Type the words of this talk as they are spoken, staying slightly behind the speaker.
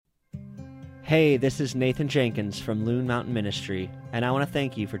Hey, this is Nathan Jenkins from Loon Mountain Ministry, and I want to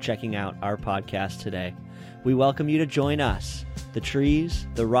thank you for checking out our podcast today. We welcome you to join us, the trees,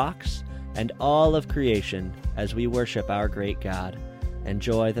 the rocks, and all of creation as we worship our great God.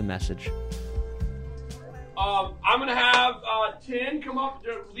 Enjoy the message. I'm going to have Tin come up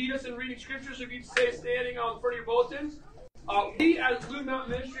to lead us in reading scripture, so if you'd stay standing on front of your bulletins. We as Loon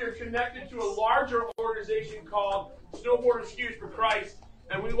Mountain Ministry are connected to a larger organization called Snowboarders Skiers for Christ.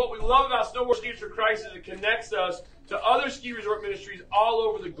 And what we love about Snowboard Skiers for Christ is it connects us to other ski resort ministries all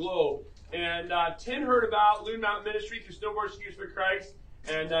over the globe. And Tin heard about Loon Mountain Ministry through Snowboard Skiers for Christ.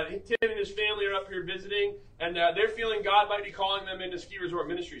 And Tin and his family are up here visiting. And they're feeling God might be calling them into ski resort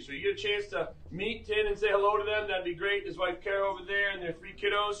ministry. So you get a chance to meet Tin and say hello to them. That'd be great. His wife Kara over there and their 3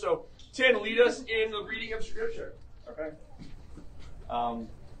 kiddos. So Tin, lead us in the reading of Scripture. Okay. I'll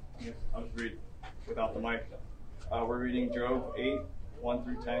just read without the mic. We're reading Job 8. 1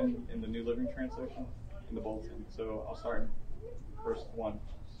 through 10 in the New Living Translation in the bulletin. So I'll start in verse 1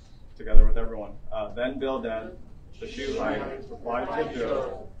 together with everyone. Then Bildad, the Shuhite, replied to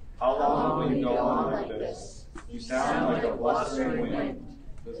Job, "How long will you go on like this? You sound like a blustering wind.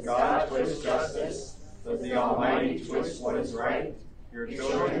 Does God twist justice? Does the Almighty twist what is right? Your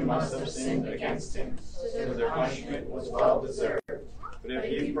children must have sinned against him, so their punishment was well deserved. But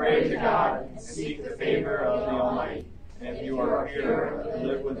if you pray to God and seek the favor of the Almighty, and if you are pure and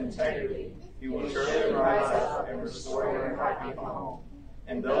live with integrity, He will surely rise up and restore your happy home.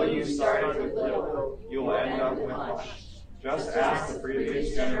 And though you started with little, you will end up with much. Just ask the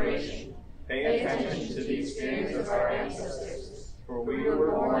previous generation. Pay attention to the experience of our ancestors. For we were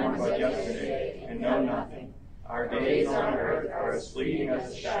born but yesterday and know nothing. Our days on earth are as fleeting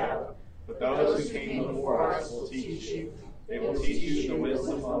as a shadow. But those who came before us will teach you. They will teach you the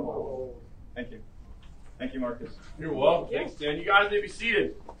wisdom of old." Thank you. Thank you, Marcus. You're welcome. Thanks, Dan. You guys may be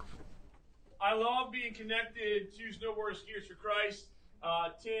seated. I love being connected to Snowboard Skiers for Christ.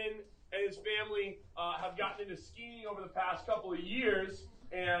 Tin and his family have gotten into skiing over the past couple of years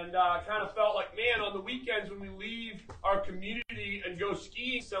and kind of felt like, man, on the weekends when we leave our community and go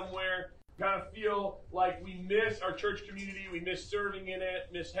skiing somewhere, kind of feel like we miss our church community, we miss serving in it,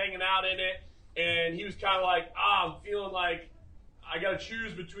 miss hanging out in it. And he was kind of like, I'm feeling like I got to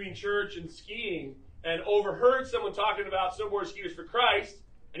choose between church and skiing. And overheard someone talking about Snowboard Skiers for Christ,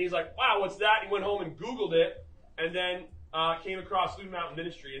 and he's like, wow, what's that? He went home and Googled it, and then came across Loon Mountain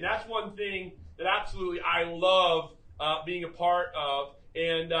Ministry. And that's one thing that absolutely I love being a part of.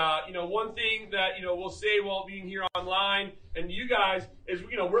 And, one thing that, we'll say while being here online, and you guys, is,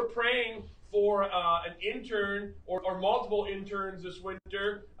 we're praying for an intern or multiple interns this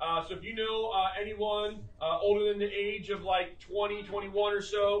winter. So if you know anyone older than the age of like 20, 21 or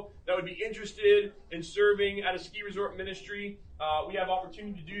so that would be interested in serving at a ski resort ministry, we have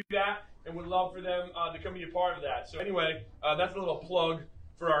opportunity to do that and would love for them to come be a part of that. So anyway, that's a little plug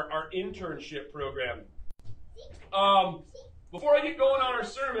for our internship program. Before I get going on our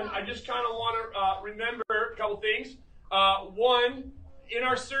sermon, I just kind of want to remember a couple things. One, in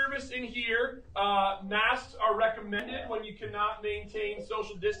our service in here, masks are recommended when you cannot maintain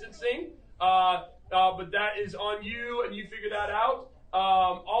social distancing, but that is on you and you figure that out.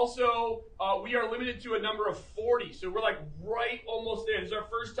 Also, we are limited to a number of 40, so we're like right almost there. This is our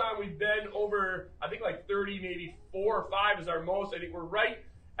first time we've been over, I think like 30, maybe 4 or 5 is our most. I think we're right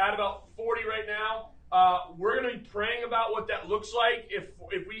at about 40 right now. We're going to be praying about what that looks like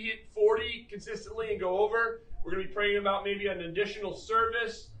if we hit 40 consistently and go over. We're going to be praying about maybe an additional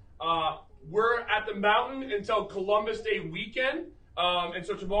service. We're at the mountain until Columbus Day weekend. And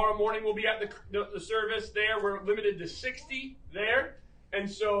so tomorrow morning we'll be at the service there. We're limited to 60 there. And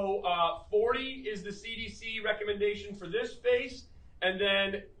so 40 is the CDC recommendation for this space. And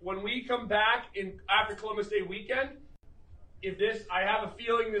then when we come back after Columbus Day weekend, I have a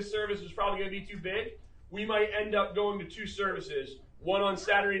feeling this service is probably going to be too big. We might end up going to 2 services. One on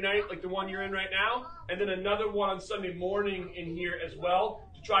Saturday night, like the one you're in right now, and then another one on Sunday morning in here as well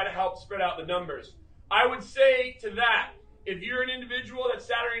to try to help spread out the numbers. I would say to that, if you're an individual that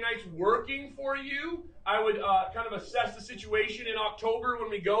Saturday night's working for you, I would kind of assess the situation in October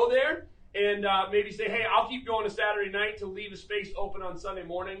when we go there and maybe say, hey, I'll keep going to Saturday night to leave a space open on Sunday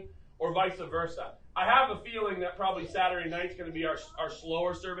morning or vice versa. I have a feeling that probably Saturday night's going to be our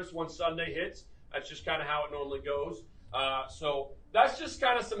slower service once Sunday hits. That's just kind of how it normally goes. So that's just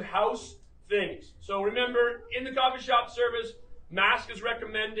kind of some house things. So remember, in the coffee shop service, mask is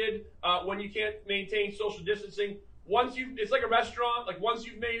recommended when you can't maintain social distancing. It's like a restaurant. Like once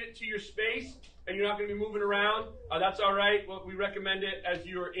you've made it to your space and you're not going to be moving around, that's all right. Well, we recommend it as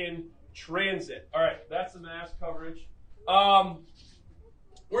you're in transit. All right, that's the mask coverage.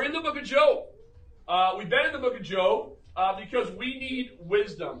 We're in the book of Job. We've been in the book of Job because we need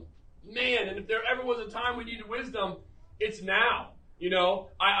wisdom. Man, and if there ever was a time we needed wisdom, it's now. You know,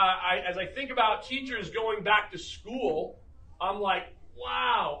 as I think about teachers going back to school, I'm like,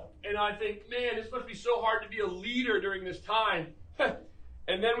 wow. And I think, man, this must be so hard to be a leader during this time.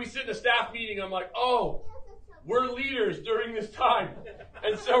 And then we sit in a staff meeting, I'm like, oh, we're leaders during this time.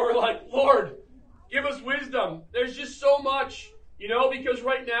 And so we're like, Lord, give us wisdom. There's just so much, you know, because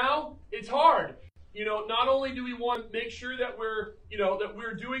right now it's hard. You know, not only do we want to make sure that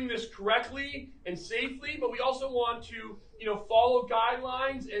we're doing this correctly and safely, but we also want to, follow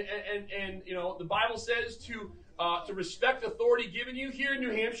guidelines and the Bible says to respect authority given you. Here in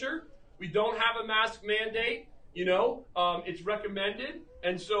New Hampshire, we don't have a mask mandate. It's recommended,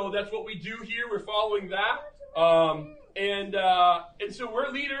 and so that's what we do here. We're following that, and so we're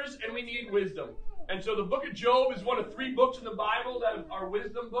leaders, and we need wisdom. And so the book of Job is one of 3 books in the Bible that are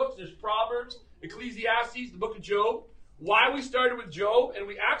wisdom books. There's Proverbs, Ecclesiastes, the book of Job. Why we started with Job, and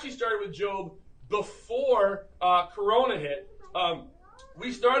we actually started with Job before Corona hit.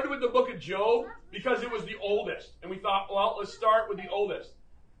 We started with the book of Job because it was the oldest. And we thought, well, let's start with the oldest.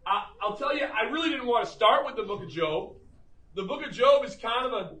 I'll tell you, I really didn't want to start with the book of Job. The book of Job is kind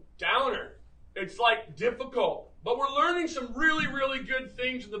of a downer. It's like difficult. But we're learning some really, really good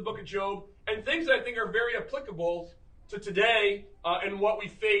things in the book of Job, and things that I think are very applicable to today and what we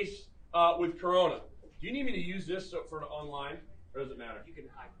face with Corona. Do you need me to use this for online, or does it matter? You can.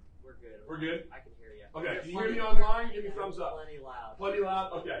 We're good. We're good? I can hear you. Okay. Can you hear me online? Give me a thumbs up. Plenty loud. Plenty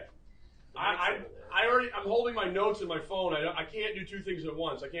loud? Okay. I'm holding my notes in my phone. I can't do 2 things at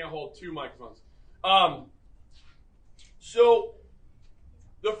once. I can't hold 2 microphones. So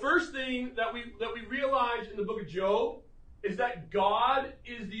the first thing that we realize in the book of Job is that God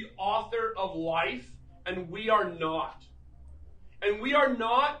is the author of life, and we are not. And we are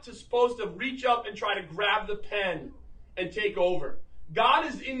not supposed to reach up and try to grab the pen and take over. God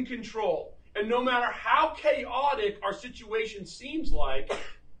is in control. And no matter how chaotic our situation seems like,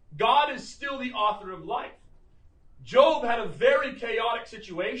 God is still the author of life. Job had a very chaotic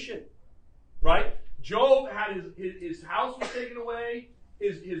situation, right? Job had his house was taken away,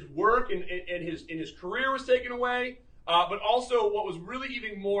 his work and his career was taken away, but also what was really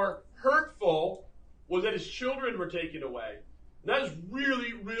even more hurtful was that his children were taken away. And that is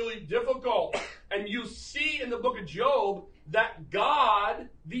really, really difficult. And you see in the book of Job that God,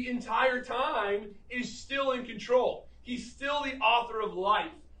 the entire time, is still in control. He's still the author of life.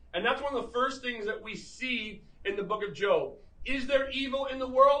 And that's one of the first things that we see in the book of Job. Is there evil in the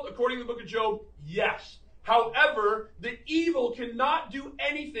world? According to the book of Job, yes. However, the evil cannot do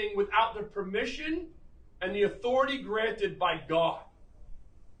anything without the permission and the authority granted by God.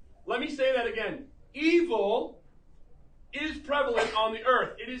 Let me say that again. Evil is prevalent on the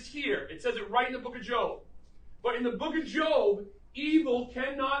earth. It is here. It says it right in the book of Job. But in the book of Job, evil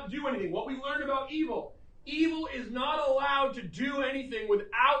cannot do anything. What we learn about evil, evil is not allowed to do anything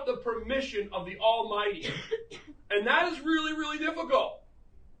without the permission of the Almighty. And that is really, really difficult.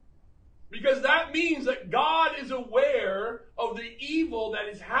 Because that means that God is aware of the evil that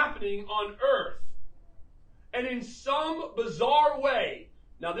is happening on earth. And in some bizarre way,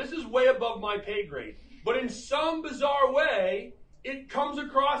 now this is way above my pay grade, but in some bizarre way, it comes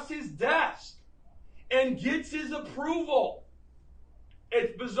across his desk and gets his approval.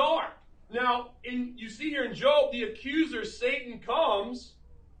 It's bizarre. Now, you see here in Job, the accuser, Satan, comes,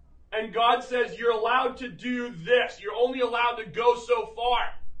 and God says, you're allowed to do this. You're only allowed to go so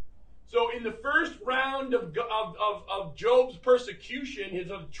far. So in the first round of Job's persecution, his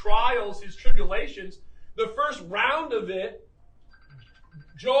trials, his tribulations, the first round of it,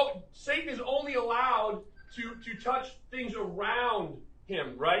 Satan is only allowed to touch things around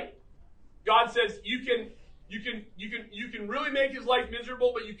him, right? God says you can really make his life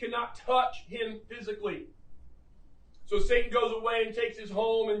miserable, but you cannot touch him physically. So Satan goes away and takes his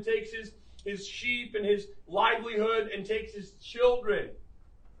home and takes his sheep and his livelihood and takes his children.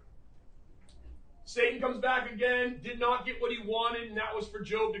 Satan comes back again, did not get what he wanted, and that was for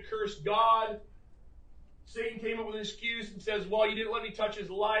Job to curse God. Satan came up with an excuse and says, well, you didn't let me touch his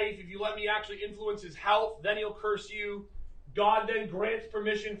life. If you let me actually influence his health, then he'll curse you. God then grants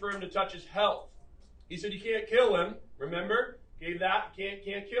permission for him to touch his health. He said, you can't kill him. Remember? Gave that.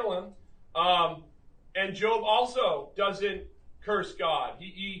 Can't kill him. And Job also doesn't curse God.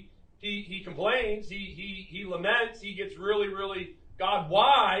 He complains. He laments. He gets really, really, God,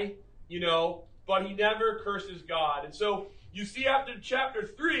 why? But he never curses God. And so you see after chapter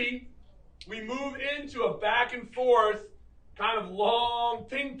 3, we move into a back and forth kind of long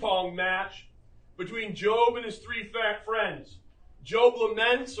ping pong match between Job and his 3 friends. Job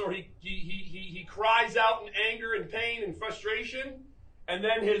laments, or he cries out in anger and pain and frustration, and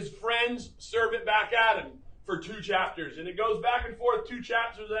then his friends serve it back at him for 2 chapters. And it goes back and forth 2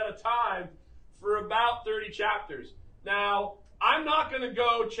 chapters at a time for about 30 chapters. Now, I'm not going to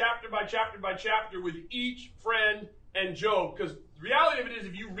go chapter by chapter by chapter with each friend and Job, because the reality of it is,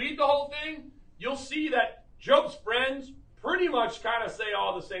 if you read the whole thing, you'll see that Job's friends pretty much kind of say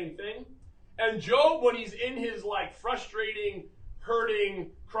all the same thing. And Job, when he's in his frustrating,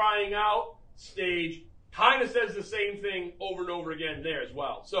 hurting, crying out stage, kind of says the same thing over and over again there as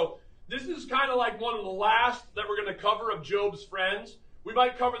well. So this is kind of like one of the last that we're going to cover of Job's friends. We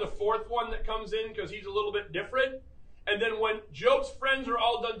might cover the 4th one that comes in because he's a little bit different. And then when Job's friends are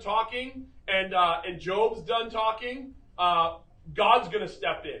all done talking and Job's done talking, God's going to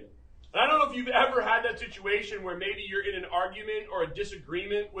step in. And I don't know if you've ever had that situation where maybe you're in an argument or a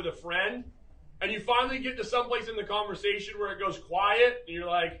disagreement with a friend, and you finally get to someplace in the conversation where it goes quiet, and you're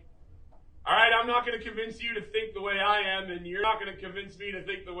like, all right, I'm not going to convince you to think the way I am, and you're not going to convince me to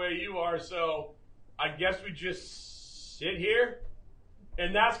think the way you are, so I guess we just sit here.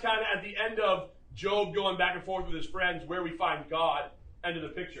 And that's kind of at the end of Job going back and forth with his friends where we find God end of the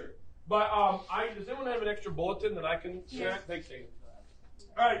picture. But does anyone have an extra bulletin that I can share? Yes. Thanks, Dave.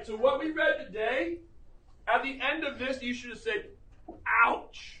 All right, so what we read today, at the end of this, you should have said,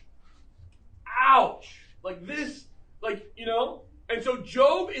 ouch. Ouch. Like this, And so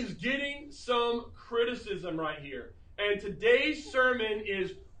Job is getting some criticism right here. And today's sermon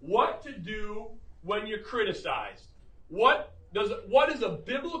is what to do when you're criticized. What is a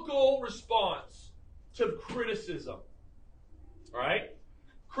biblical response to criticism? All right?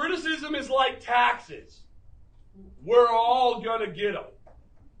 Criticism is like taxes. We're all going to get them.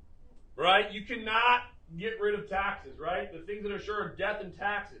 Right? You cannot get rid of taxes, right? The things that are sure are death and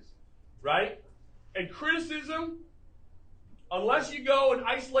taxes. Right? And criticism, unless you go and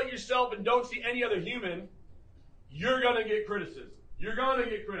isolate yourself and don't see any other human, you're going to get criticism. You're going to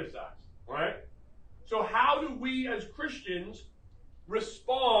get criticized. All right? So how do we as Christians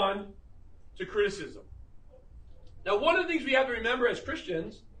respond to criticism? Now, one of the things we have to remember as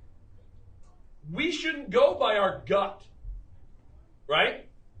Christians, we shouldn't go by our gut. Right?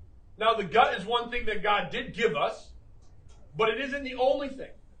 Now, the gut is one thing that God did give us, but it isn't the only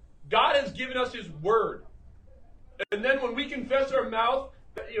thing. God has given us His Word. And then when we confess our mouth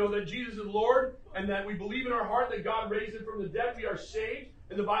that Jesus is Lord, and that we believe in our heart that God raised Him from the dead, we are saved.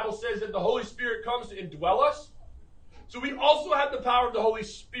 And the Bible says that the Holy Spirit comes to indwell us. So we also have the power of the Holy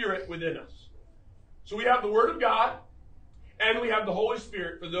Spirit within us. So we have the Word of God, and we have the Holy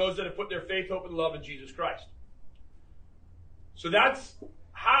Spirit for those that have put their faith, hope, and love in Jesus Christ. So that's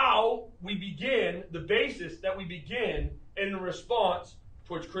how we begin, the basis that we begin in response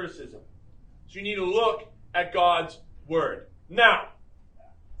towards criticism. So you need to look at God's Word. Now,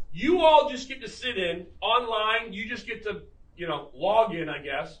 you all just get to sit in online. You just get to, log in, I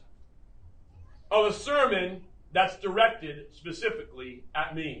guess, of a sermon that's directed specifically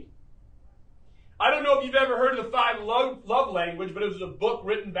at me. I don't know if you've ever heard of the 5 love language, but it was a book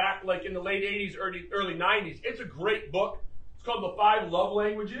written back in the late 80s, early 90s. It's a great book. It's called The 5 Love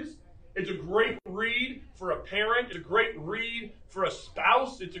Languages. It's a great read for a parent. It's a great read for a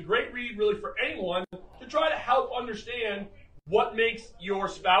spouse. It's a great read really for anyone to try to help understand what makes your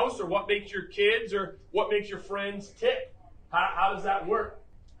spouse or what makes your kids or what makes your friends tick. How does that work?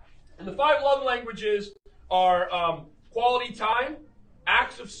 And the 5 love languages are quality time,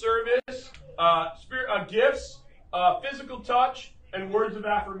 acts of service, gifts, physical touch, and words of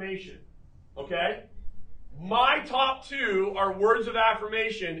affirmation. Okay? My top 2 are words of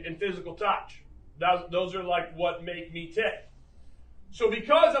affirmation and physical touch. Those are what make me tick. So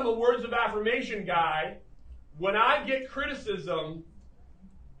because I'm a words of affirmation guy, when I get criticism,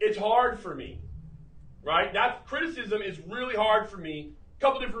 it's hard for me. Right? That criticism is really hard for me. A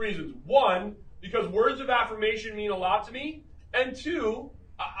couple different reasons. 1, because words of affirmation mean a lot to me. And 2,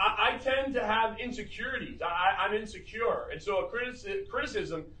 I tend to have insecurities. I'm insecure. And so a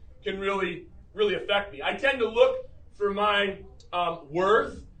criticism can really affect me. I tend to look for my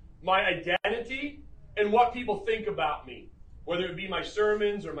worth, my identity, and what people think about me. Whether it be my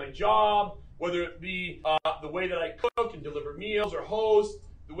sermons or my job, whether it be the way that I cook and deliver meals or host,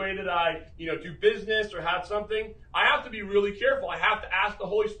 the way that I do business or have something. I have to be really careful. I have to ask the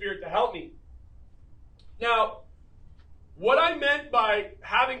Holy Spirit to help me. Now, what I meant by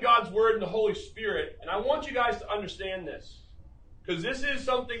having God's Word and the Holy Spirit, and I want you guys to understand this, because this is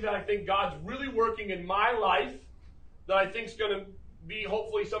something that I think God's really working in my life, that I think is going to be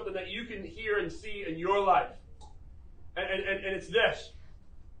hopefully something that you can hear and see in your life. And it's this.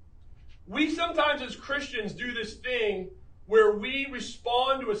 We sometimes as Christians do this thing where we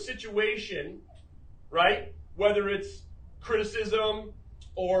respond to a situation, right? Whether it's criticism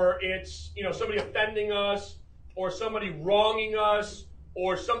or it's, somebody offending us or somebody wronging us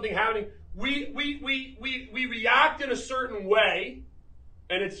or something happening. We react in a certain way,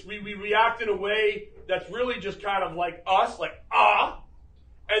 and we react in a way that's really just kind of like us,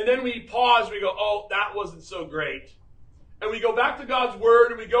 and then we pause, we go, oh, that wasn't so great. And we go back to God's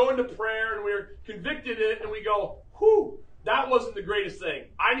word, and we go into prayer, and we're convicted in it, and we go, whew, that wasn't the greatest thing.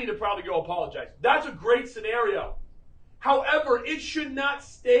 I need to probably go apologize. That's a great scenario. However, it should not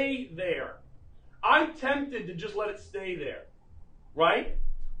stay there. I'm tempted to just let it stay there, right?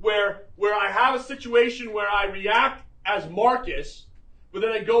 Where I have a situation where I react as Marcus, but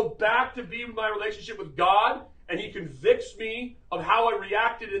then I go back to be in my relationship with God, and he convicts me of how I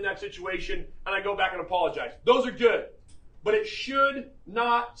reacted in that situation, and I go back and apologize. Those are good. But it should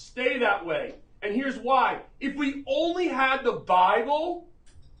not stay that way. And here's why. If we only had the Bible,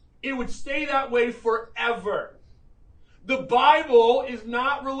 it would stay that way forever. The Bible is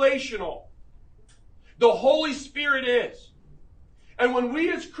not relational. The Holy Spirit is. And when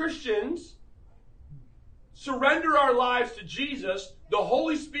we as Christians surrender our lives to Jesus, the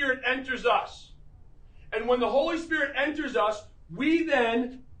Holy Spirit enters us. And when the Holy Spirit enters us, we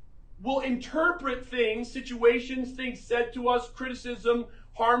then will interpret things, situations, things said to us, criticism,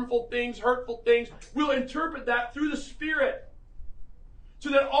 harmful things, hurtful things. We'll interpret that through the Spirit. So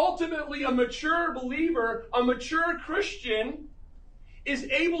that ultimately a mature believer, a mature Christian, is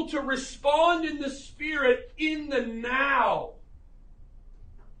able to respond in the Spirit in the now.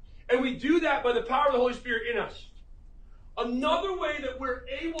 And we do that by the power of the Holy Spirit in us. Another way that we're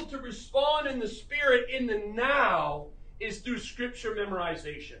able to respond in the Spirit in the now is through Scripture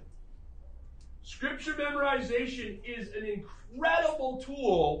memorization. Scripture memorization is an incredible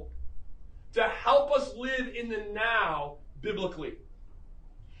tool to help us live in the now biblically.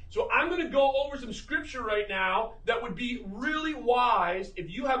 So I'm going to go over some scripture right now that would be really wise if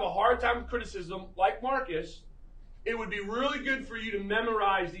you have a hard time with criticism like Marcus. It would be really good for you to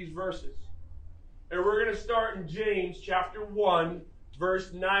memorize these verses. And we're going to start in James chapter 1,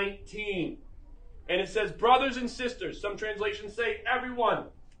 verse 19. And it says, brothers and sisters, some translations say everyone,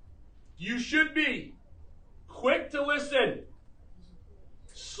 you should be quick to listen,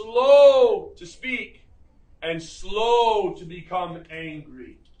 slow to speak, and slow to become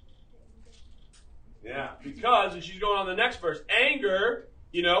angry. Yeah, because, and she's going on the next verse, anger,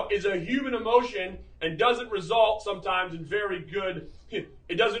 is a human emotion and doesn't result sometimes in very good,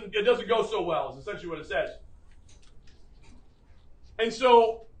 it doesn't go so well, is essentially what it says. And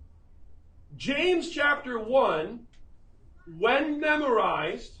so, James chapter 1, when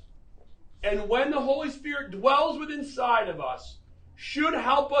memorized, and when the Holy Spirit dwells within inside of us, should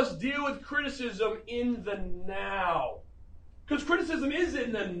help us deal with criticism in the now. Because criticism is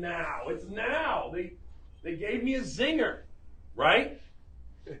in the now. It's now. They gave me a zinger, right?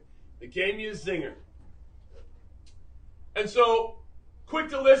 They gave me a zinger. And so, quick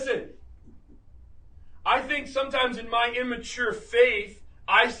to listen. I think sometimes in my immature faith,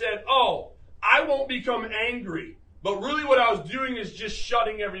 I said, oh, I won't become angry. But really what I was doing is just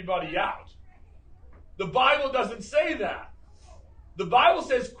shutting everybody out. The Bible doesn't say that. The Bible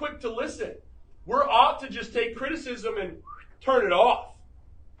says quick to listen. We're ought to just take criticism and turn it off.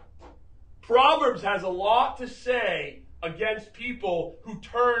 Proverbs has a lot to say against people who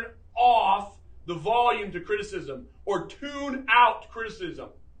turn off the volume to criticism or tune out criticism.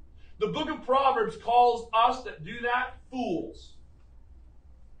 The book of Proverbs calls us that do that fools.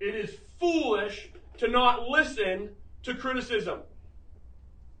 It is foolish to not listen to criticism.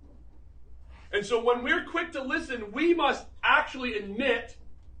 And so when we're quick to listen, we must actually admit,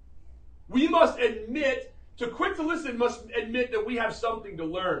 to quick to listen must admit that we have something to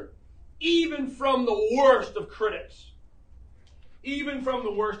learn. Even from the worst of critics. Even from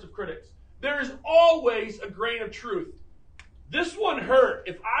the worst of critics. There is always a grain of truth. This one hurt.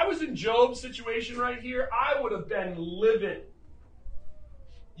 If I was in Job's situation right here, I would have been livid.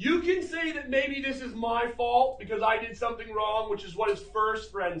 You can say that maybe this is my fault because I did something wrong, which is what his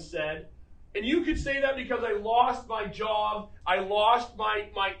first friend said. And you could say that because I lost my job, I lost my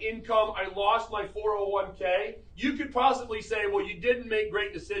income, I lost my 401k. You could possibly say, well, you didn't make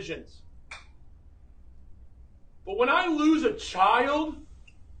great decisions. But when I lose a child,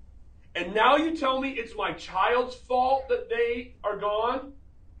 and now you tell me it's my child's fault that they are gone,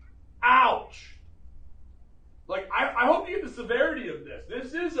 ouch. Like, I hope you get the severity of this.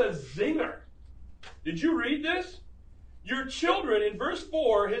 This is a zinger. Did you read this? Your children, in verse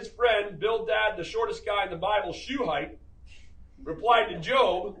 4, his friend, Bildad, the shortest guy in the Bible, Shuhite, replied to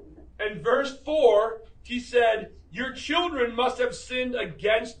Job. And verse 4, he said, Your children must have sinned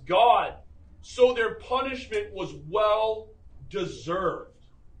against God, so their punishment was well deserved.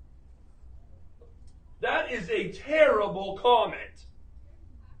 That is a terrible comment.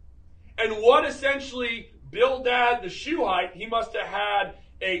 And what essentially Bildad the Shuhite, he must have had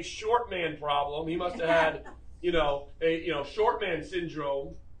a short man problem. He must have had, short man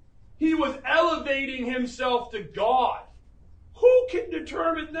syndrome. He was elevating himself to God. Who can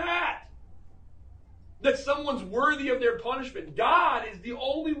determine that? That someone's worthy of their punishment. God is the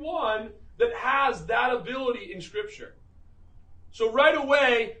only one that has that ability in Scripture. So right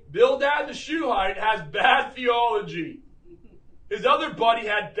away, Bildad the Shuhite has bad theology. His other buddy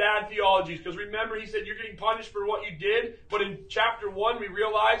had bad theologies, because remember, he said, you're getting punished for what you did. But in chapter 1, we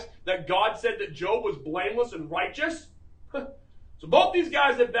realized that God said that Job was blameless and righteous. So both these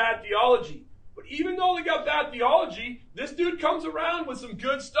guys had bad theology. But even though they got bad theology, this dude comes around with some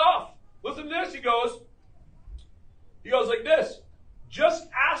good stuff. Listen to this. He goes like this. Just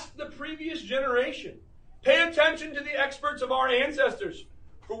ask the previous generation. Pay attention to the experts of our ancestors.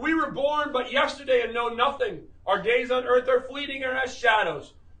 For we were born but yesterday and know nothing. Our days on earth are fleeting and as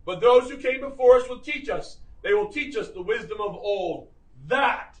shadows. But those who came before us will teach us. They will teach us the wisdom of old.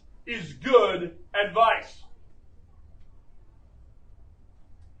 That is good advice.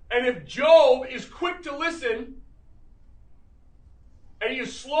 And if Job is quick to listen, and he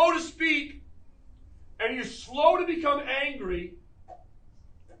is slow to speak, and he is slow to become angry,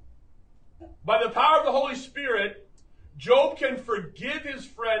 by the power of the Holy Spirit, Job can forgive his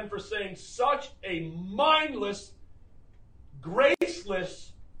friend for saying such a mindless,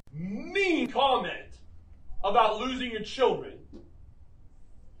 graceless, mean comment about losing your children.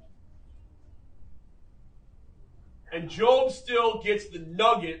 And Job still gets the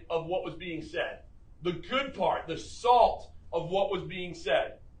nugget of what was being said. The good part, the salt of what was being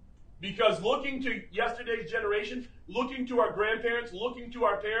said. Because looking to yesterday's generation, looking to our grandparents, looking to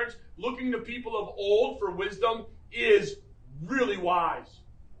our parents, looking to people of old for wisdom is really wise.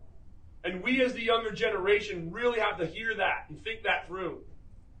 And we as the younger generation really have to hear that and think that through.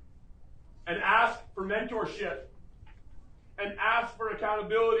 And ask for mentorship. And ask for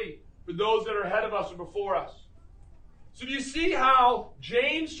accountability for those that are ahead of us or before us. So do you see how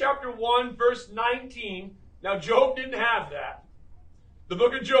James chapter 1 verse 19, now Job didn't have that. The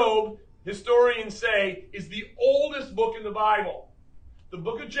book of Job, historians say, is the oldest book in the Bible. The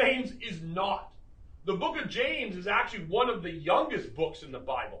book of James is not. The book of James is actually one of the youngest books in the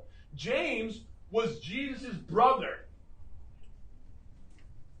Bible. James was Jesus' brother.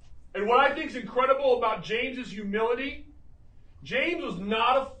 And what I think is incredible about James's humility, James was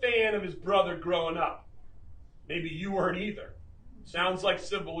not a fan of his brother growing up. Maybe you weren't either. Sounds like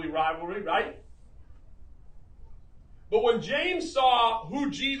sibling rivalry, right? But when James saw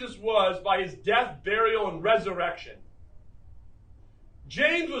who Jesus was by his death, burial, and resurrection,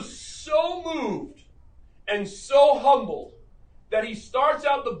 James was so moved and so humbled that he starts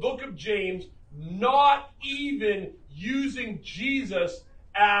out the book of James not even using Jesus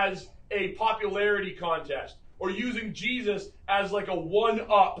as a popularity contest or using Jesus as like a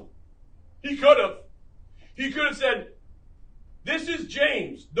one-up. He could have. He could have said, this is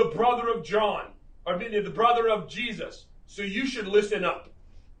James, the brother of John, or the brother of Jesus, so you should listen up.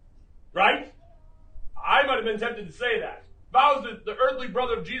 Right? I might have been tempted to say that. If I was the earthly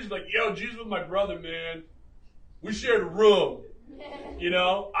brother of Jesus, like, yo, Jesus was my brother, man. We shared a room.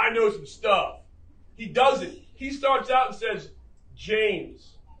 I know some stuff. He doesn't. He starts out and says,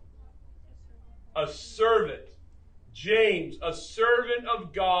 James, a servant. James, a servant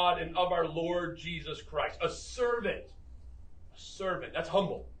of God and of our Lord Jesus Christ. A servant. A servant. That's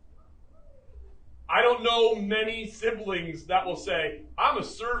humble. I don't know many siblings that will say, I'm a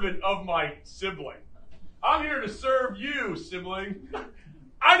servant of my sibling. I'm here to serve you, sibling.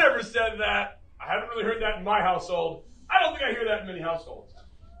 I never said that. I haven't really heard that in my household. I don't think I hear that in many households.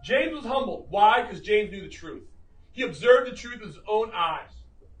 James was humbled. Why? Because James knew the truth. He observed the truth with his own eyes.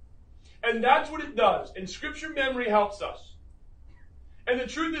 And that's what it does. And scripture memory helps us. And the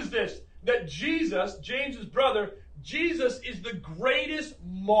truth is this, that Jesus, James's brother, Jesus is the greatest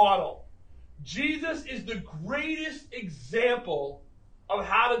model. Jesus is the greatest example of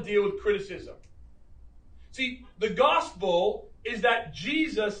how to deal with criticism. See, the gospel is that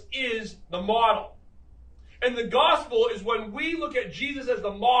Jesus is the model. And the gospel is when we look at Jesus as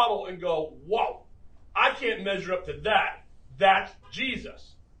the model and go, whoa, I can't measure up to that. That's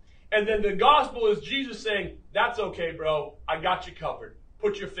Jesus. And then the gospel is Jesus saying, that's okay, bro. I got you covered.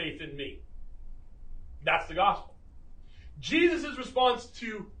 Put your faith in me. That's the gospel. Jesus' response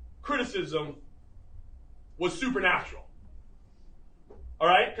to criticism was supernatural. All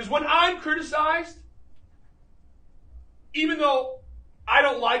right? Because when I'm criticized, even though I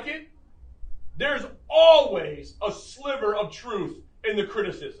don't like it, there's always a sliver of truth in the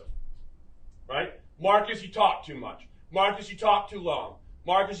criticism, right? Marcus, you talk too much. Marcus, you talk too long.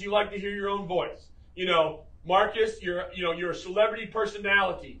 Marcus, you like to hear your own voice. Marcus, you're a celebrity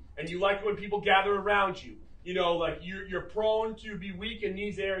personality, and you like it when people gather around you. You're prone to be weak in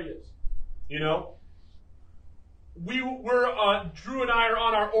these areas. Drew and I are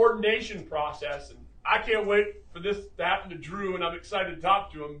on our ordination process, and I can't wait for this to happen to Drew, and I'm excited to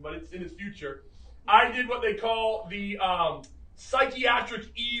talk to him, but it's in his future. I did what they call the psychiatric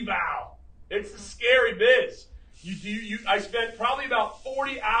eval. It's a scary biz. I spent probably about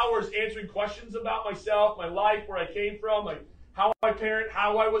 40 hours answering questions about myself, my life, where I came from, like how I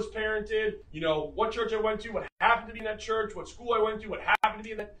was parented, what church I went to, what happened to me in that church, what school I went to, what happened to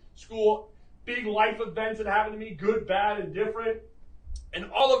me in that school, big life events that happened to me, good, bad, and different.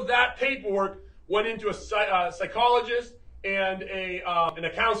 And all of that paperwork went into a psychologist and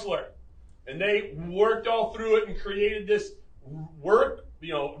a counselor. And they worked all through it and created this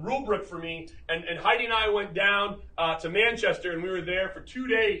rubric for me. And Heidi and I went down to Manchester, and we were there for 2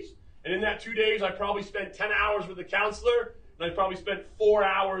 days. And in that 2 days, I probably spent 10 hours with a counselor, and I probably spent 4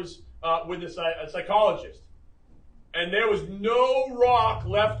 hours with a psychologist. And there was no rock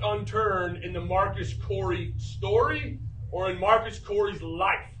left unturned in the Marcus Corey story or in Marcus Corey's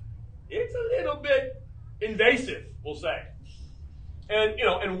life. It's a little bit invasive, we'll say.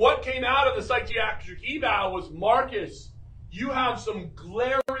 And what came out of the psychiatric eval was, Marcus, you have some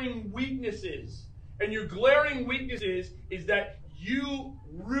glaring weaknesses. And your glaring weaknesses is that you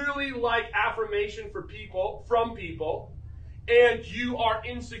really like affirmation from people, and you are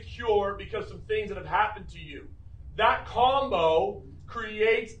insecure because of things that have happened to you. That combo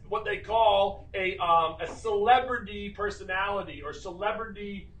creates what they call a celebrity personality or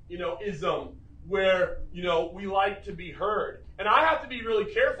celebrity, ism, where, we like to be heard. And I have to be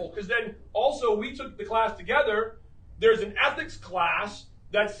really careful, because then also we took the class together. There's an ethics class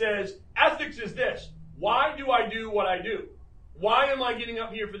that says, ethics is this. Why do I do what I do? Why am I getting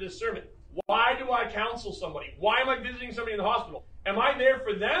up here for this sermon? Why do I counsel somebody? Why am I visiting somebody in the hospital? Am I there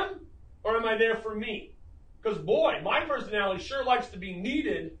for them, or am I there for me? Because, boy, my personality sure likes to be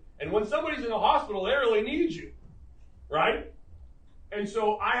needed, and when somebody's in the hospital, they really need you, right? And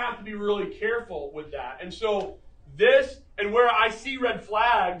so I have to be really careful with that. And so and where I see red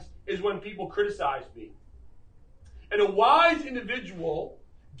flags is when people criticize me. And a wise individual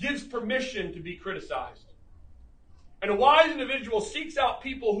gives permission to be criticized. And a wise individual seeks out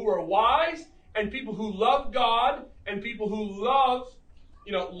people who are wise, and people who love God, and people who love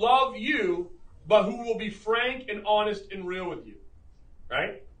you, but who will be frank and honest and real with you,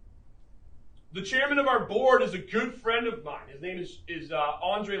 right? The chairman of our board is a good friend of mine. His name is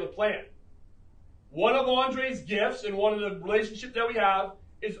Andre LaPlante. One of Andre's gifts and one of the relationships that we have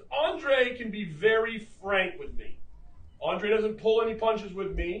is Andre can be very frank with me. Andre doesn't pull any punches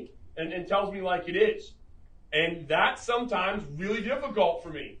with me and tells me like it is. And that's sometimes really difficult for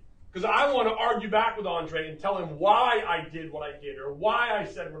me, because I want to argue back with Andre and tell him why I did what I did or why I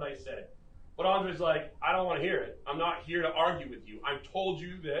said what I said. But Andre's like, I don't want to hear it. I'm not here to argue with you. I've told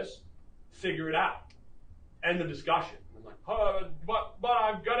you this. Figure it out. End of discussion. I'm like, but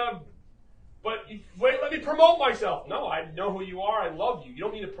I'm gonna. But wait, let me promote myself. No, I know who you are. I love you. You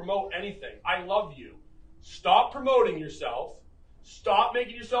don't need to promote anything. I love you. Stop promoting yourself. Stop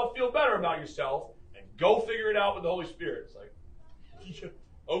making yourself feel better about yourself, and go figure it out with the Holy Spirit. It's like,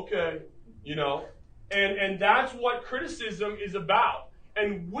 okay, and that's what criticism is about.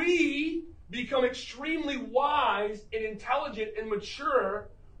 And we become extremely wise and intelligent and mature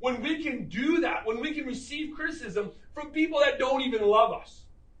when we can do that, when we can receive criticism from people that don't even love us.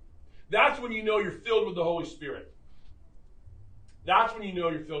 That's when you know you're filled with the Holy Spirit. That's when you know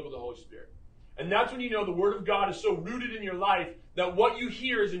you're filled with the Holy Spirit. And that's when you know the Word of God is so rooted in your life that what you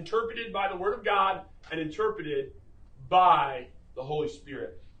hear is interpreted by the Word of God and interpreted by the Holy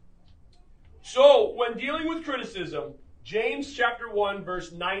Spirit. So, when dealing with criticism, James chapter 1,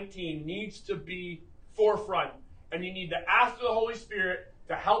 verse 19 needs to be forefront. And you need to ask the Holy Spirit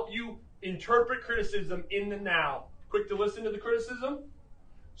to help you interpret criticism in the now. Quick to listen to the criticism,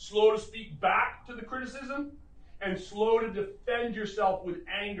 slow to speak back to the criticism, and slow to defend yourself with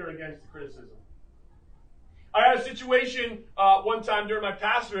anger against the criticism. I had a situation one time during my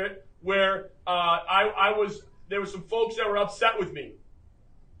pastorate where there were some folks that were upset with me.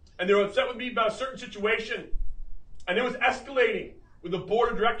 And they were upset with me about a certain situation. And it was escalating with the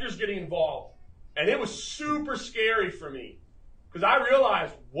board of directors getting involved. And it was super scary for me. Because I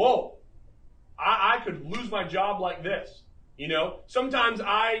realized, whoa, I could lose my job like this. You know, sometimes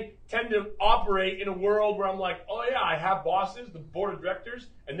I tend to operate in a world where I'm like, oh yeah, I have bosses, the board of directors,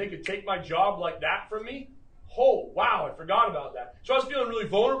 and they could take my job like that from me. Oh, wow, I forgot about that. So I was feeling really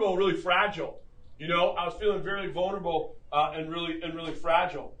vulnerable, really fragile. You know, I was feeling very vulnerable and really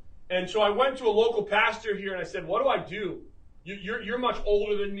fragile. And so I went to a local pastor here and I said, what do I do? You're much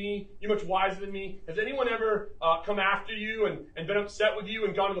older than me. You're much wiser than me. Has anyone ever come after you and been upset with you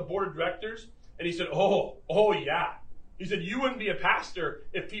and gone to the board of directors? And he said, oh yeah. He said, you wouldn't be a pastor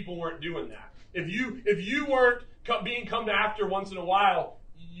if people weren't doing that. If you weren't being come after once in a while,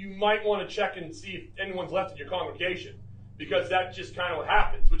 you might want to check and see if anyone's left in your congregation, because that's just kind of what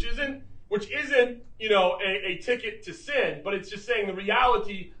happens, which isn't you know, a ticket to sin, but it's just saying the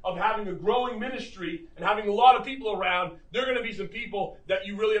reality of having a growing ministry and having a lot of people around. There are going to be some people that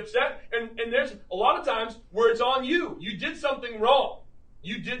you really upset, and there's a lot of times where it's on you. You did something wrong.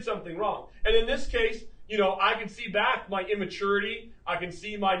 And in this case, you know, I can see back my immaturity. I can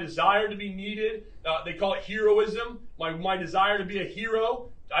see my desire to be needed. They call it heroism. My desire to be a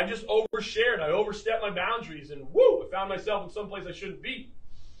hero. I just overshared. I overstepped my boundaries, and I found myself in some place I shouldn't be.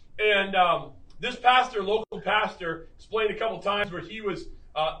 And this pastor, local pastor, explained a couple times where he was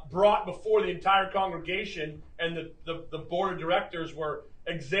brought before the entire congregation, and the board of directors were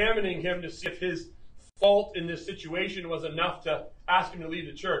examining him to see if his fault in this situation was enough to ask him to leave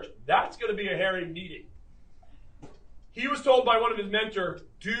the church. That's going to be a hairy meeting. He was told by one of his mentors,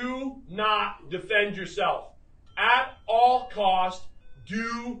 do not defend yourself. At all costs,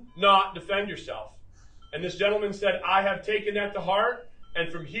 do not defend yourself. And this gentleman said, I have taken that to heart,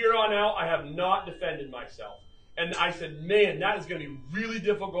 and from here on out, I have not defended myself. And I said, man, that is going to be really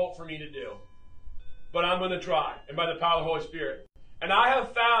difficult for me to do. But I'm going to try, and by the power of the Holy Spirit. And I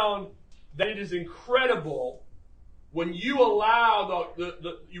have found that it is incredible when you allow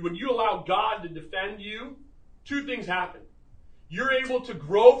when you allow God to defend you. Two things happen. You're able to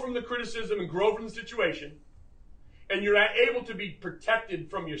grow from the criticism and grow from the situation, and you're able to be protected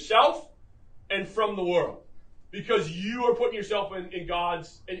from yourself and from the world, because you are putting yourself in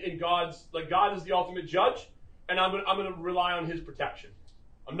God's like God is the ultimate judge, and I'm going to rely on His protection.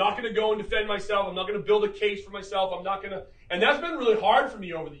 I'm not going to go and defend myself. I'm not going to build a case for myself. I'm not going to, and that's been really hard for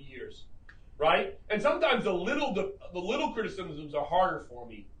me over the years, right? And sometimes the little criticisms are harder for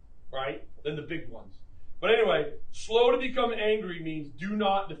me, right, than the big ones. But anyway, slow to become angry means do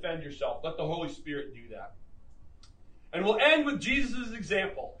not defend yourself. Let the Holy Spirit do that. And we'll end with Jesus'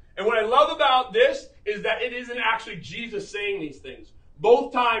 example. And what I love about this is that it isn't actually Jesus saying these things.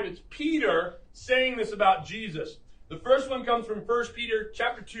 Both times it's Peter saying this about Jesus. The first one comes from 1 Peter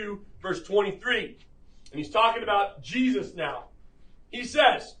chapter 2, verse 23. And he's talking about Jesus now. He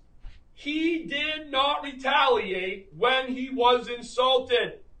says, he did not retaliate when he was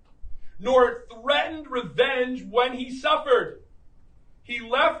insulted, nor threatened revenge when he suffered. He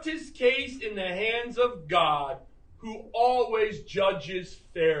left his case in the hands of God, who always judges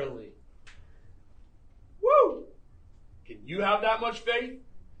fairly. Woo! Can you have that much faith?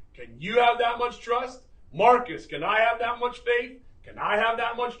 Can you have that much trust? Marcus, can I have that much faith? Can I have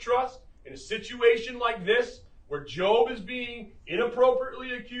that much trust? In a situation like this, where Job is being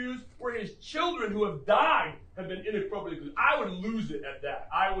inappropriately accused, where his children who have died have been inappropriately accused, I would lose it at that.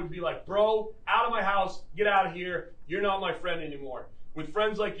 I would be like, bro, out of my house, get out of here. You're not my friend anymore. With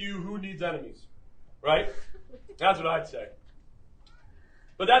friends like you, who needs enemies? Right? That's what I'd say.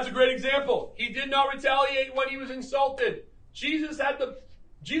 But that's a great example. He did not retaliate when he was insulted. Jesus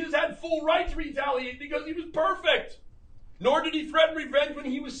had full right to retaliate because he was perfect. Nor did he threaten revenge when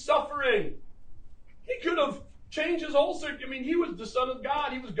he was suffering. He could have changed his whole circuit. I mean, he was the Son of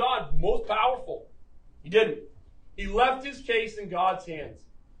God. He was God, most powerful. He didn't. He left his case in God's hands.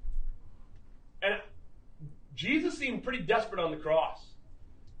 And Jesus seemed pretty desperate on the cross.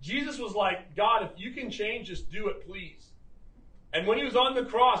 Jesus was like, God, if you can change this, do it, please. And when he was on the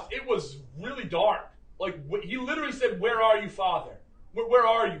cross, it was really dark. Like, he literally said, where are you, Father? Where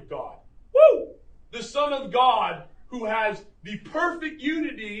are you, God? Woo! The Son of God, who has the perfect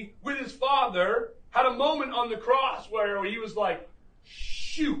unity with his Father, had a moment on the cross where he was like,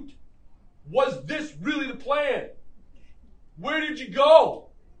 shoot, was this really the plan? Where did you go?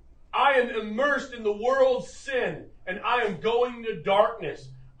 I am immersed in the world's sin, and I am going to darkness.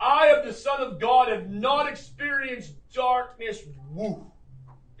 I, of the Son of God, have not experienced darkness. Woo,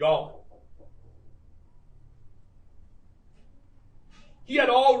 gone. He had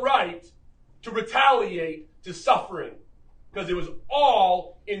all right to retaliate to suffering, because it was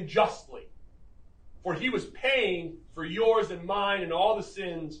all unjustly. For he was paying for yours and mine and all the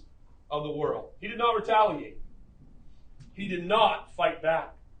sins of the world. He did not retaliate. He did not fight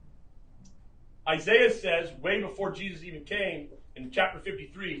back. Isaiah says, way before Jesus even came, in chapter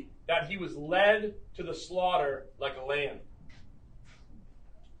 53, that he was led to the slaughter like a lamb.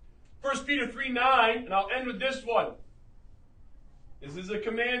 1 Peter 3:9, and I'll end with this one. This is a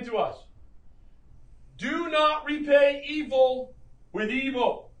command to us. Do not repay evil with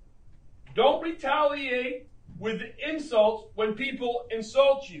evil. Don't retaliate with insults when people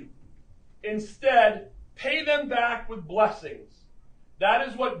insult you. Instead, pay them back with blessings. That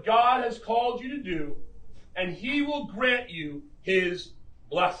is what God has called you to do, and he will grant you his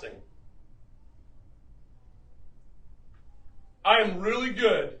blessing. I am really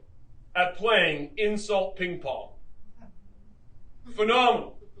good at playing insult ping pong.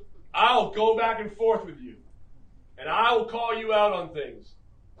 Phenomenal. I'll go back and forth with you, and I will call you out on things.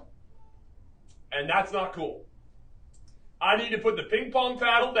 And that's not cool. I need to put the ping pong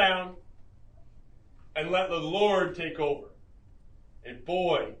paddle down and let the Lord take over. And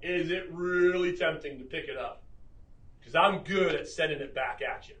boy, is it really tempting to pick it up, because I'm good at sending it back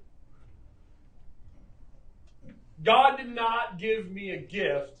at you. God did not give me a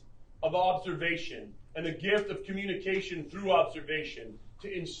gift of observation and a gift of communication through observation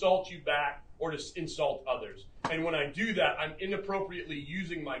to insult you back or to insult others. And when I do that, I'm inappropriately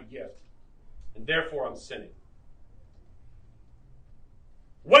using my gift, and therefore I'm sinning.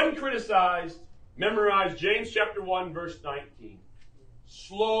 When criticized, memorize James chapter 1, verse 19.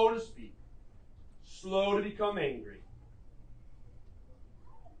 Slow to speak, slow to become angry,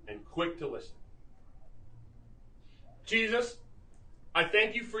 and quick to listen. Jesus, I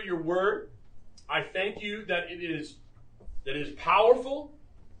thank you for your word. I thank you that it is powerful,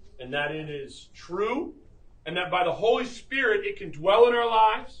 and that it is true, and that by the Holy Spirit it can dwell in our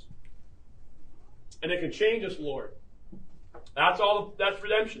lives, and it can change us, Lord. That's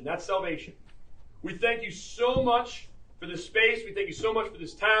redemption. That's salvation. We thank you so much for this space. We thank you so much for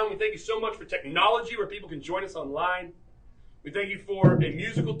this town. We thank you so much for technology where people can join us online. We thank you for a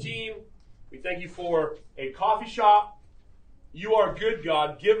musical team. We thank you for a coffee shop. You are good,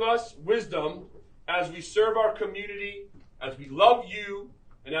 God. Give us wisdom as we serve our community, as we love you,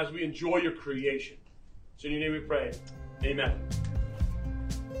 and as we enjoy your creation. So in your name we pray. Amen.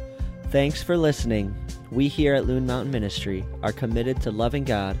 Thanks for listening. We here at Loon Mountain Ministry are committed to loving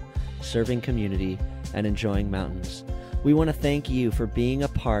God, serving community, and enjoying mountains. We want to thank you for being a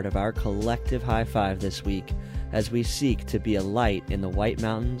part of our collective high five this week as we seek to be a light in the White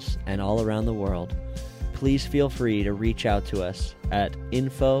Mountains and all around the world. Please feel free to reach out to us at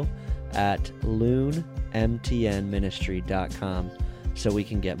info@loonmtnministry.com so we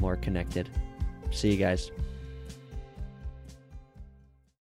can get more connected. See you guys.